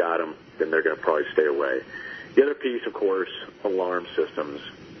like you've got them, then they're going to probably stay away. The other piece, of course, alarm systems.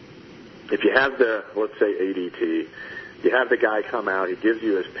 If you have let's say ADT, You have the guy come out. He gives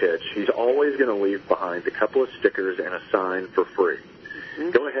you his pitch. He's always going to leave behind a couple of stickers and a sign for free.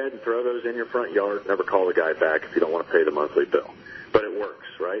 Mm-hmm. Go ahead and throw those in your front yard. Never call the guy back if you don't want to pay the monthly bill. But it works,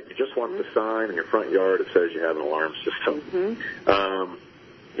 right? You just want the sign in your front yard that says you have an alarm system. Mm-hmm.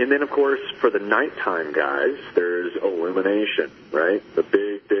 And then, of course, for the nighttime guys, there's illumination, right? The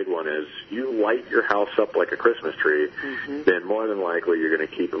big one is you light your house up like a Christmas tree, then more than likely you're going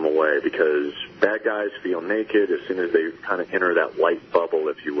to keep them away because bad guys feel naked as soon as they kind of enter that light bubble,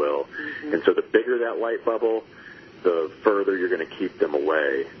 if you will. And so the bigger that light bubble, the further you're going to keep them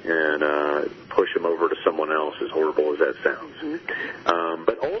away and push them over to someone else, as horrible as that sounds.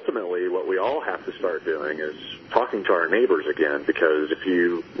 But ultimately, what we all have to start doing is talking to our neighbors again, because if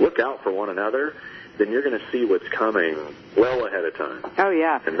you look out for one another, then you're going to see what's coming well ahead of time. Oh,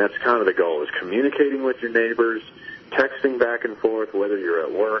 yeah. And that's kind of the goal, is communicating with your neighbors, texting back and forth, whether you're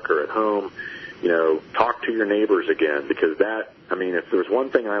at work or at home. You know, talk to your neighbors again, because that, I mean, if there's one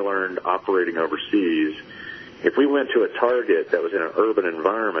thing I learned operating overseas, if we went to a Target that was in an urban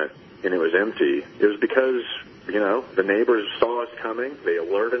environment and it was empty, it was because, you know, the neighbors saw us coming, they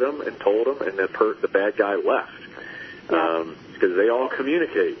alerted them and told them, and the bad guy left. Because they all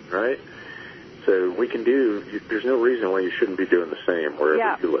communicate, right? So we can there's no reason why you shouldn't be doing the same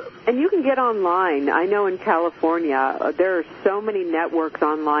wherever you live. And you can get online. I know in California, there are so many networks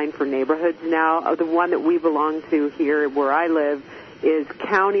online for neighborhoods now. The one that we belong to here where I live is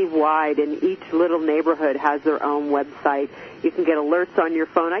county-wide, and each little neighborhood has their own website. You can get alerts on your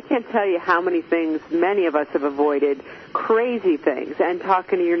phone. I can't tell you how many things many of us have avoided, crazy things, and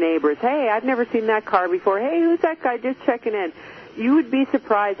talking to your neighbors. Hey, I've never seen that car before. Hey, who's that guy just checking in? You would be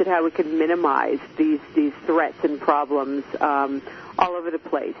surprised at how we could minimize these threats and problems all over the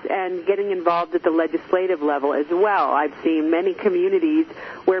place, and getting involved at the legislative level as well. I've seen many communities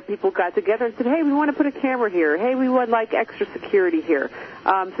where people got together and said, hey, we want to put a camera here. Hey, we would like extra security here.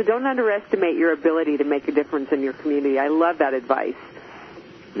 So don't underestimate your ability to make a difference in your community. I love that advice.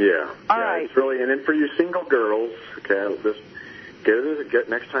 Yeah. All right. It's really, and then for you single girls, okay, just get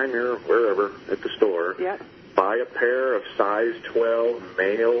next time you're wherever at the store. Yep. Buy a pair of size 12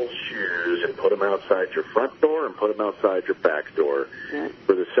 male shoes and put them outside your front door and put them outside your back door. Yep.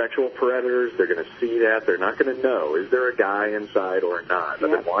 For the sexual predators, they're going to see that. They're not going to know, is there a guy inside or not?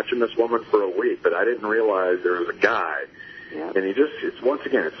 I've been watching this woman for a week, but I didn't realize there was a guy. Yep. And it's once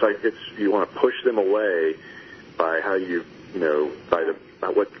again, it's like you want to push them away by how by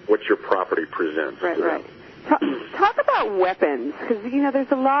what your property presents. Right. Talk about weapons, because, you know,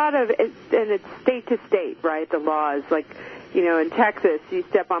 there's a lot of, and it's state to state, right, the laws. Like, you know, in Texas, you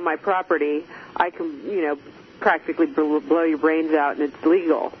step on my property, I can, you know, practically blow your brains out, and it's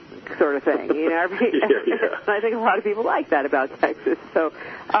legal, sort of thing. You know, I think a lot of people like that about Texas. So,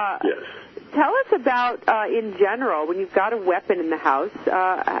 yes. Tell us about, in general, when you've got a weapon in the house,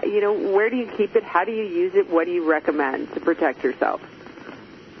 you know, where do you keep it? How do you use it? What do you recommend to protect yourself?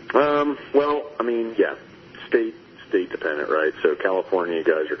 Well, I mean, state dependent, right? So California, you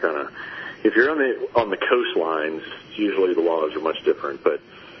guys are kind of, if you're on the coastlines, usually the laws are much different. But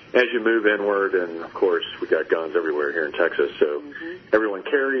as you move inward, and of course we got guns everywhere here in Texas, so everyone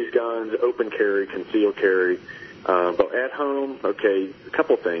carries guns, open carry, concealed carry. But at home, okay, a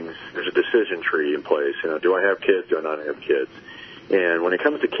couple things. There's a decision tree in place. You know, do I have kids? Do I not have kids? And when it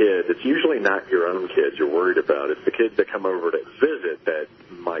comes to kids, it's usually not your own kids you're worried about. It's the kids that come over to visit that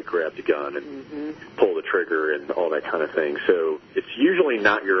might grab the gun and pull the trigger and all that kind of thing. So it's usually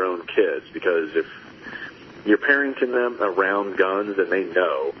not your own kids, because if you're parenting them around guns and they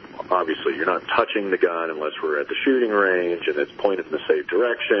know, obviously, you're not touching the gun unless we're at the shooting range and it's pointed in the safe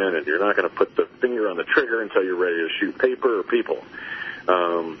direction, and you're not going to put the finger on the trigger until you're ready to shoot paper or people.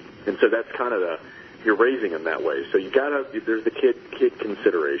 And so that's kind of you're raising them that way. So there's the kid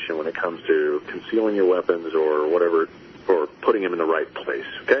consideration when it comes to concealing your weapons or whatever, or putting them in the right place,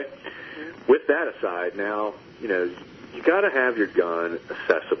 okay? With that aside, now, you know, you got to have your gun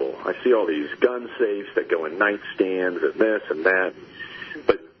accessible. I see all these gun safes that go in nightstands and this and that,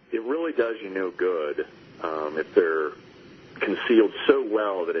 but it really does you no good if they're concealed so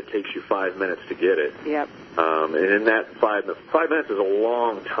well that it takes you 5 minutes to get it. Yep. And in that 5 minutes is a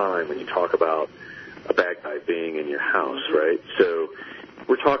long time when you talk about a bad guy being in your house, right? So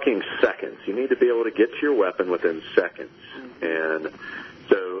we're talking seconds. You need to be able to get to your weapon within seconds. And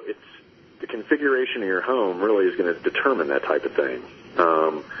so it's the configuration of your home really is going to determine that type of thing.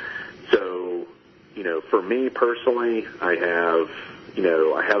 So, you know, for me personally, I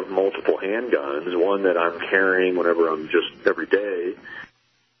have multiple handguns, one that I'm carrying whenever I'm just every day.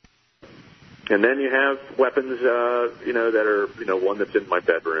 And then you have weapons, that are, one that's in my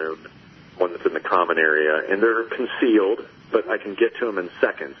bedroom, one that's in the common area, and they're concealed, but I can get to them in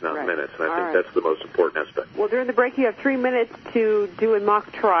seconds, not minutes, and I think that's the most important aspect. Well, during the break, you have 3 minutes to do a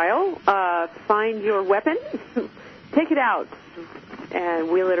mock trial. Find your weapon, take it out,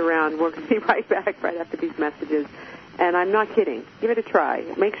 and wheel it around. We're going to be right back right after these messages. And I'm not kidding. Give it a try.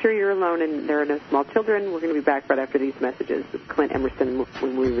 Make sure you're alone and there are no small children. We're going to be back right after these messages with Clint Emerson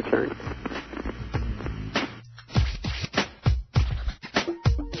when we return.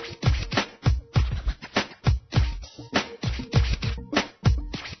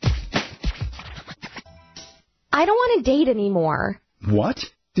 I don't want to date anymore. What?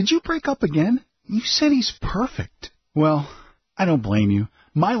 Did you break up again? You said he's perfect. Well, I don't blame you.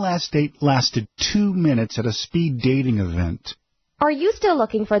 My last date lasted 2 minutes at a speed dating event. Are you still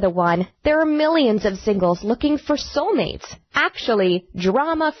looking for the one? There are millions of singles looking for soulmates. Actually,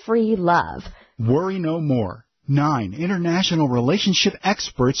 drama-free love. Worry no more. 9 international relationship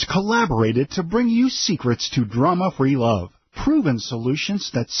experts collaborated to bring you secrets to drama-free love. Proven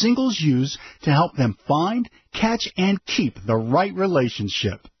solutions that singles use to help them find, catch, and keep the right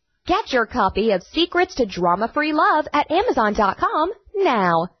relationship. Get your copy of Secrets to Drama-Free Love at Amazon.com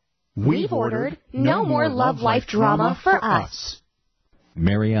now. We've ordered No More Love Life Drama for us.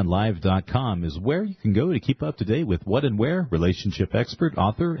 MarianneLive.com is where you can go to keep up to date with what and where relationship expert,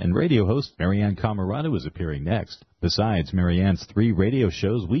 author, and radio host Marianne Camarado is appearing next. Besides Marianne's 3 radio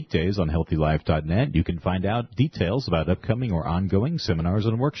shows weekdays on HealthyLife.net, you can find out details about upcoming or ongoing seminars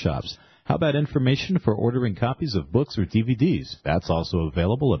and workshops. How about information for ordering copies of books or DVDs? That's also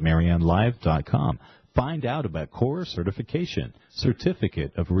available at MarianneLive.com. Find out about CORE certification,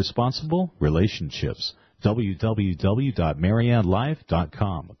 Certificate of Responsible Relationships.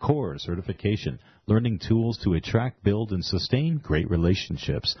 www.mariannelife.com. CORE certification, learning tools to attract, build, and sustain great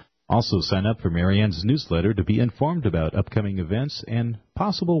relationships. Also sign up for Marianne's newsletter to be informed about upcoming events and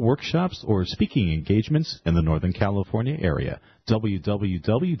possible workshops or speaking engagements in the Northern California area.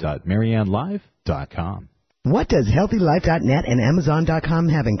 www.mariannelive.com. What does HealthyLife.net and Amazon.com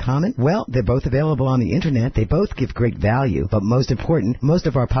have in common? Well, they're both available on the Internet. They both give great value. But most important, most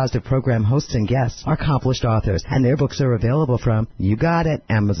of our positive program hosts and guests are accomplished authors, and their books are available from, you got it,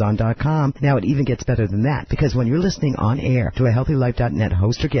 Amazon.com. Now, it even gets better than that, because when you're listening on air to a HealthyLife.net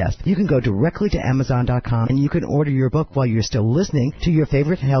host or guest, you can go directly to Amazon.com, and you can order your book while you're still listening to your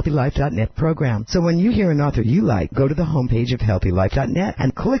favorite HealthyLife.net program. So when you hear an author you like, go to the homepage of HealthyLife.net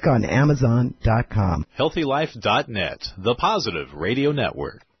and click on Amazon.com. HealthyLife.net, the positive radio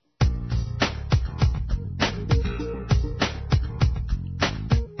network.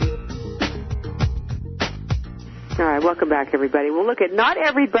 All right, welcome back, everybody. Well, look, not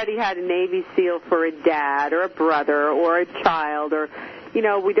everybody had a Navy SEAL for a dad or a brother or a child, or,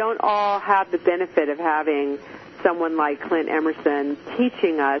 we don't all have the benefit of having someone like Clint Emerson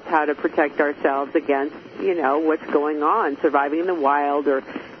teaching us how to protect ourselves against, what's going on, surviving in the wild or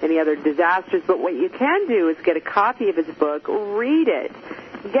any other disasters. But what you can do is get a copy of his book, read it,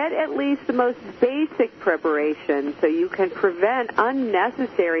 get at least the most basic preparation so you can prevent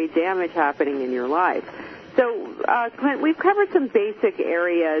unnecessary damage happening in your life. So, Clint, we've covered some basic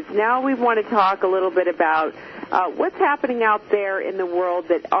areas. Now we want to talk a little bit about what's happening out there in the world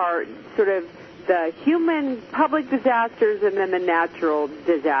that are sort of the human public disasters and then the natural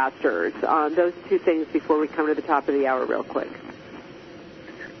disasters. Those two things before we come to the top of the hour real quick.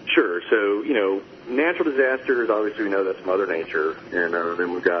 Sure. So, natural disasters, obviously we know that's Mother Nature. And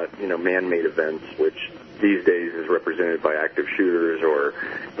then we've got, man-made events, which these days is represented by active shooters or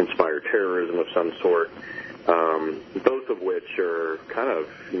inspired terrorism of some sort. Both of which are kind of,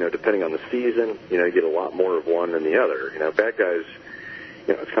 depending on the season, you get a lot more of one than the other. Bad guys,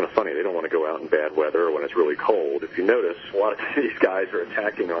 it's kind of funny. They don't want to go out in bad weather or when it's really cold. If you notice, a lot of these guys are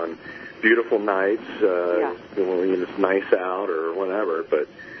attacking on beautiful nights, when it's nice out or whatever. But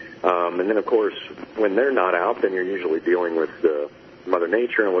and then, of course, when they're not out, then you're usually dealing with Mother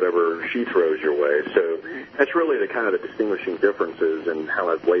Nature and whatever she throws your way. So that's really the kind of the distinguishing differences in how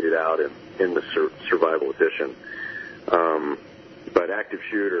I've laid it out in the survival edition. But active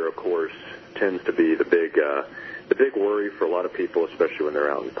shooter, of course, tends to be the big worry for a lot of people, especially when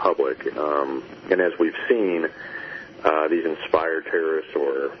they're out in public. And as we've seen, these inspired terrorists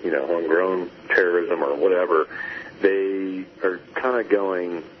or, homegrown terrorism or whatever, they are kind of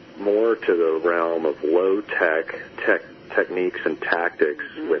going more to the realm of low-tech techniques and tactics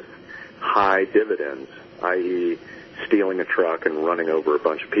with high dividends, i.e. stealing a truck and running over a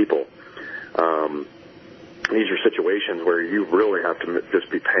bunch of people. These are situations where you really have to just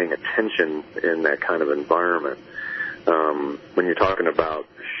be paying attention in that kind of environment. When you're talking about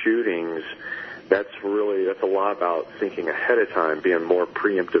shootings, that's a lot about thinking ahead of time, being more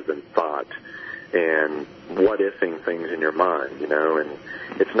preemptive than thought, and what-ifing things in your mind, and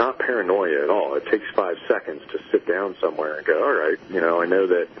it's not paranoia at all. It takes 5 seconds to sit down somewhere and go, all right, I know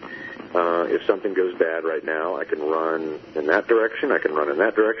that if something goes bad right now, I can run in that direction, I can run in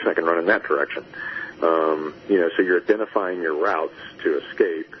that direction, I can run in that direction. So you're identifying your routes to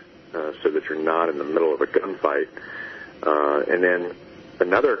escape so that you're not in the middle of a gunfight. And then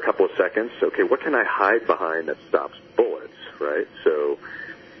another couple of seconds, okay, what can I hide behind that stops bullets, right? So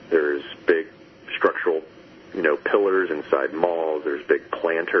there's big structural, pillars inside malls. There's big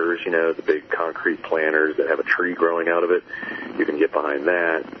planters, the big concrete planters that have a tree growing out of it. You can get behind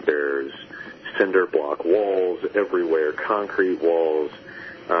that. There's cinder block walls everywhere, concrete walls.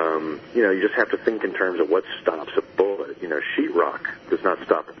 You just have to think in terms of what stops a bullet. Sheetrock does not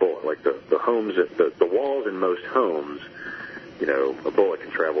stop a bullet. Like the homes, the walls in most homes, a bullet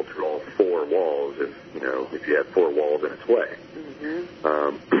can travel through all 4 walls if you have 4 walls in its way.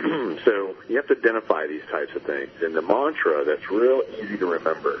 Mm-hmm. So you have to identify these types of things. And the mantra that's real easy to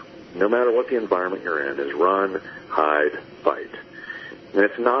remember, no matter what the environment you're in, is run, hide, fight. And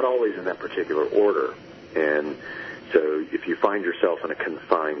it's not always in that particular order. And so if you find yourself in a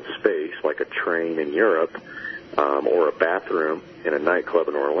confined space, like a train in Europe or a bathroom in a nightclub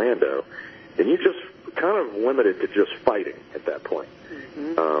in Orlando, then you just kind of limited to just fighting at that point.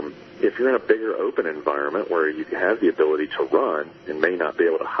 Mm-hmm. If you're in a bigger open environment where you have the ability to run and may not be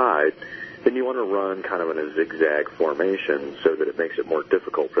able to hide, then you want to run kind of in a zigzag formation so that it makes it more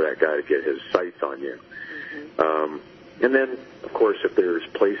difficult for that guy to get his sights on you. Mm-hmm. And then, of course, if there's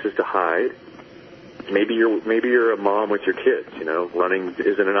places to hide, maybe you're a mom with your kids, running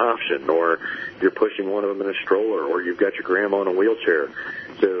isn't an option, or you're pushing one of them in a stroller, or you've got your grandma in a wheelchair.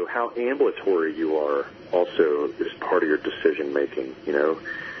 So how ambulatory you are also is part of your decision making,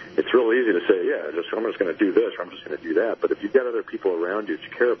 It's real easy to say, I'm just going to do this, or I'm just going to do that. But if you've got other people around you that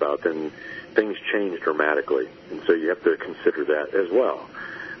you care about, then things change dramatically. And so you have to consider that as well.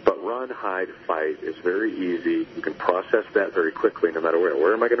 But run, hide, fight is very easy. You can process that very quickly no matter where.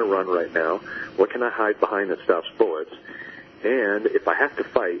 Where am I going to run right now? What can I hide behind that stops bullets? And if I have to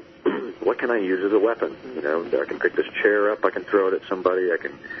fight, what can I use as a weapon? I can pick this chair up. I can throw it at somebody. I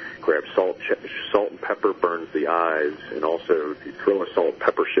can grab salt and pepper burns the eyes. And also, if you throw a salt and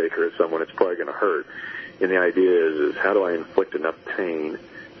pepper shaker at someone, it's probably going to hurt. And the idea is how do I inflict enough pain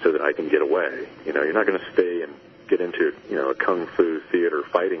so that I can get away? You're not going to stay and get into, a kung fu theater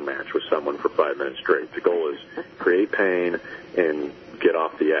fighting match with someone for 5 minutes straight. The goal is create pain and get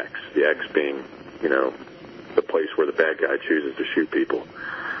off the X. The X being, the place where the bad guy chooses to shoot people.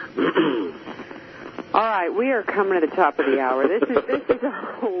 All right, we are coming to the top of the hour. This is a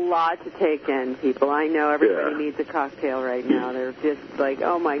whole lot to take in, people. I know everybody needs a cocktail right now. They're just like,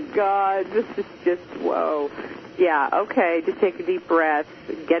 oh my God, this is just whoa. Yeah, okay, just take a deep breath,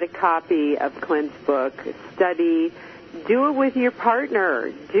 get a copy of Clint's book, study, do it with your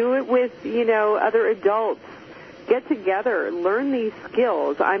partner, do it with, other adults. Get together, learn these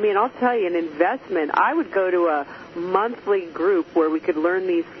skills. I mean, I'll tell you, an investment, I would go to a monthly group where we could learn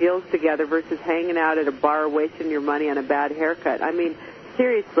these skills together versus hanging out at a bar wasting your money on a bad haircut. I mean,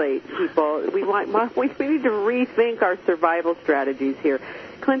 seriously, people, we need to rethink our survival strategies here.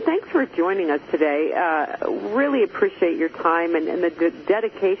 Clint, thanks for joining us today. Really appreciate your time and the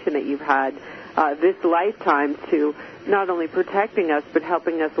dedication that you've had this lifetime to not only protecting us, but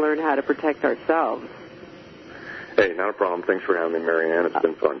helping us learn how to protect ourselves. Hey, not a problem. Thanks for having me, Marianne. It's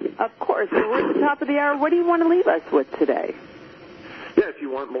been fun. Of course. We're at the top of the hour. What do you want to leave us with today? Yeah, if you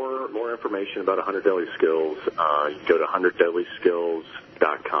want more information about 100 Deadly Skills, you can go to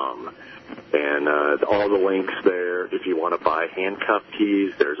 100deadlyskills.com. And all the links there. If you want to buy handcuff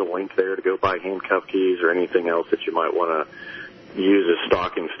keys, there's a link there to go buy handcuff keys or anything else that you might want to use as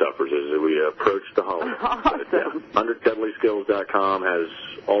stocking stuffers as we approach the holidays. Awesome. But, 100deadlyskills.com has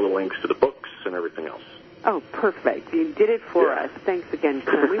all the links to the books and everything else. Oh, perfect. You did it for us. Thanks again,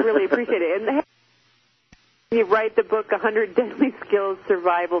 Clint. We really appreciate it. And you write the book, 100 Deadly Skills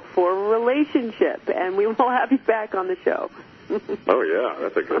Survival for Relationship, and we will have you back on the show. Oh, yeah,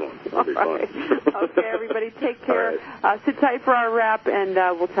 that's a good one. That'll be fun. Okay, everybody, take care. Right. Sit tight for our wrap, and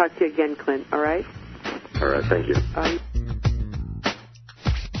we'll talk to you again, Clint, all right? All right, thank you.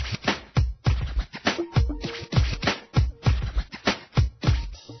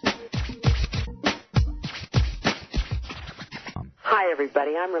 Hi,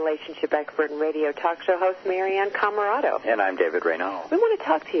 everybody. I'm relationship expert and radio talk show host Marianne Camarado. And I'm David Reynolds. We want to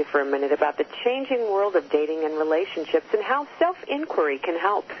talk to you for a minute about the changing world of dating and relationships and how self-inquiry can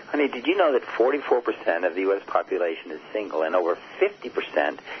help. Honey, did you know that 44% of the U.S. population is single and over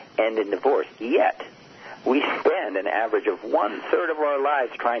 50% end in divorce? Yet, we spend an average of 1/3 of our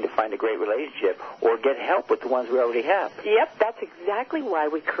lives trying to find a great relationship or get help with the ones we already have. Yep, that's exactly why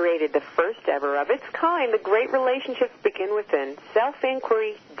we created the first ever of its kind, the Great Relationships Begin Within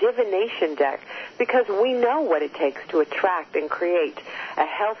Self-Inquiry Divination Deck, because we know what it takes to attract and create a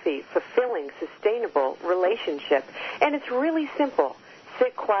healthy, fulfilling, sustainable relationship. And it's really simple.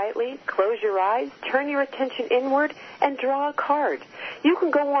 Sit quietly, close your eyes, turn your attention inward, and draw a card. You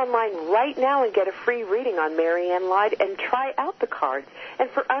can go online right now and get a free reading on Marianne Live and try out the cards. And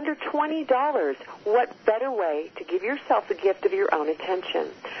for under $20, what better way to give yourself a gift of your own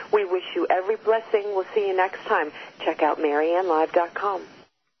attention? We wish you every blessing. We'll see you next time. Check out MarianneLive.com.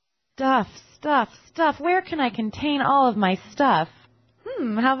 Stuff. Where can I contain all of my stuff?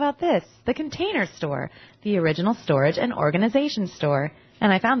 How about this? The Container Store, the original storage and organization store.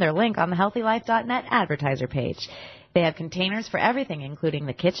 And I found their link on the HealthyLife.net advertiser page. They have containers for everything, including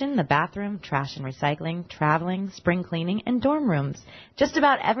the kitchen, the bathroom, trash and recycling, traveling, spring cleaning, and dorm rooms. Just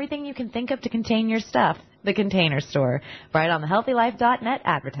about everything you can think of to contain your stuff. The Container Store, right on the HealthyLife.net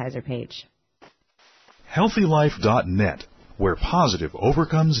advertiser page. HealthyLife.net, where positive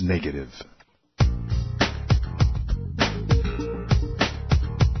overcomes negative.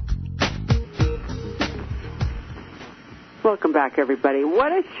 Welcome back, everybody.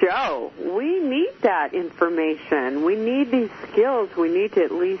 What a show. We need that information. We need these skills. We need to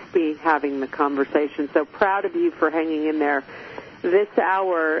at least be having the conversation. So proud of you for hanging in there this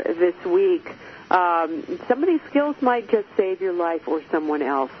hour, this week. Some of these skills might just save your life or someone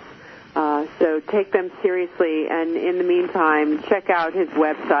else. So take them seriously. And in the meantime, check out his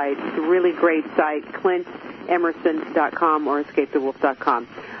website. It's a really great site, ClintEmerson.com or EscapeTheWolf.com.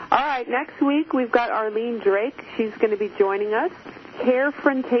 All right, next week we've got Arlene Drake. She's going to be joining us.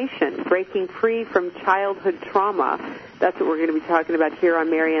 Carefrontation, breaking free from childhood trauma. That's what we're going to be talking about here on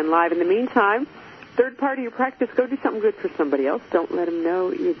Marianne Live. In the meantime, third part of your practice, go do something good for somebody else. Don't let them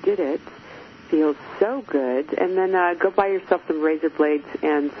know you did it. Feels so good. And then go buy yourself some razor blades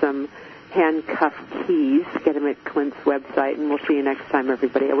and some handcuff keys. Get them at Clint's website, and we'll see you next time,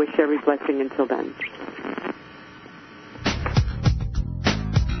 everybody. I wish you every blessing until then.